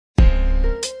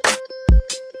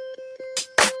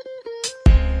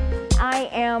I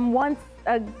am once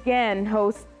again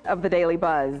host of The Daily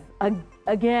Buzz.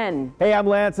 Again. Hey, I'm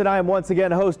Lance, and I am once again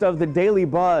host of The Daily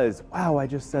Buzz. Wow, I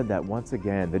just said that once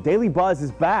again. The Daily Buzz is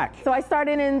back. So I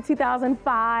started in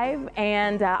 2005,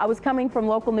 and I was coming from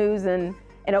local news in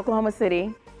Oklahoma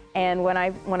City. And when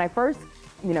I first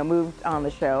moved on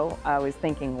the show, I was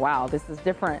thinking, wow, this is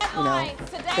different.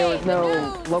 There was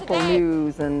no local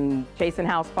news and chasing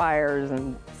house fires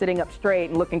and sitting up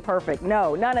straight and looking perfect.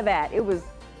 No, none of that. It was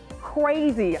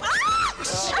crazy.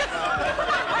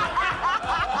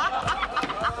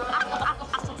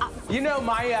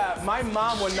 My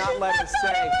mom would not let us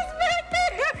say.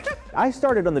 I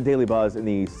started on The Daily Buzz in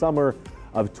the summer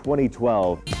of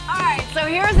 2012. All right, so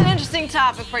here's an interesting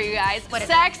topic for you guys.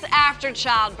 Sex after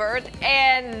childbirth,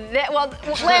 and wait, come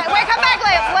back,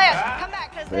 Lance, come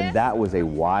back. And that was a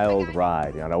wild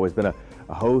ride. I'd always been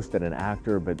a host and an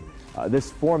actor, but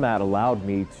this format allowed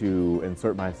me to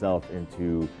insert myself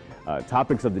into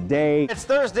topics of the day. It's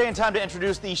Thursday and time to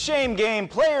introduce the Shame Game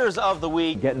Players of the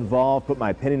Week. Get involved, put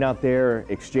my opinion out there,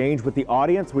 exchange with the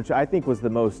audience, which I think was the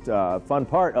most fun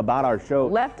part about our show.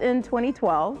 Left in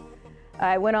 2012.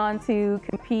 I went on to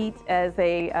compete as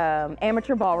a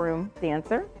amateur ballroom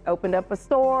dancer, opened up a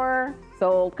store,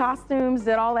 sold costumes,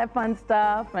 did all that fun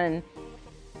stuff, and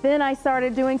then I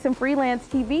started doing some freelance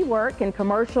TV work and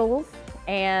commercials,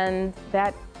 and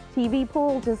that TV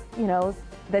pool just,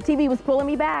 the TV was pulling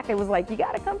me back. It was like, you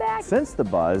gotta come back. Since the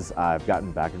Buzz, I've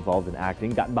gotten back involved in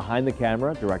acting, gotten behind the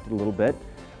camera, directed a little bit.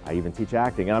 I even teach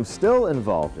acting, and I'm still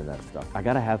involved in that stuff. I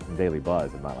gotta have some Daily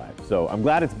Buzz in my life. So I'm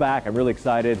glad it's back. I'm really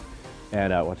excited.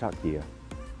 And watch out, Kia.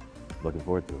 Looking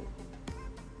forward to it.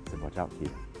 I said, watch out, Kia.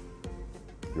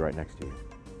 You're right next to you.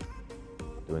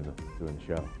 Doing the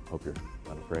show. Hope you're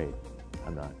not afraid.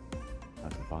 I'm not.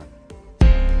 Have some fun.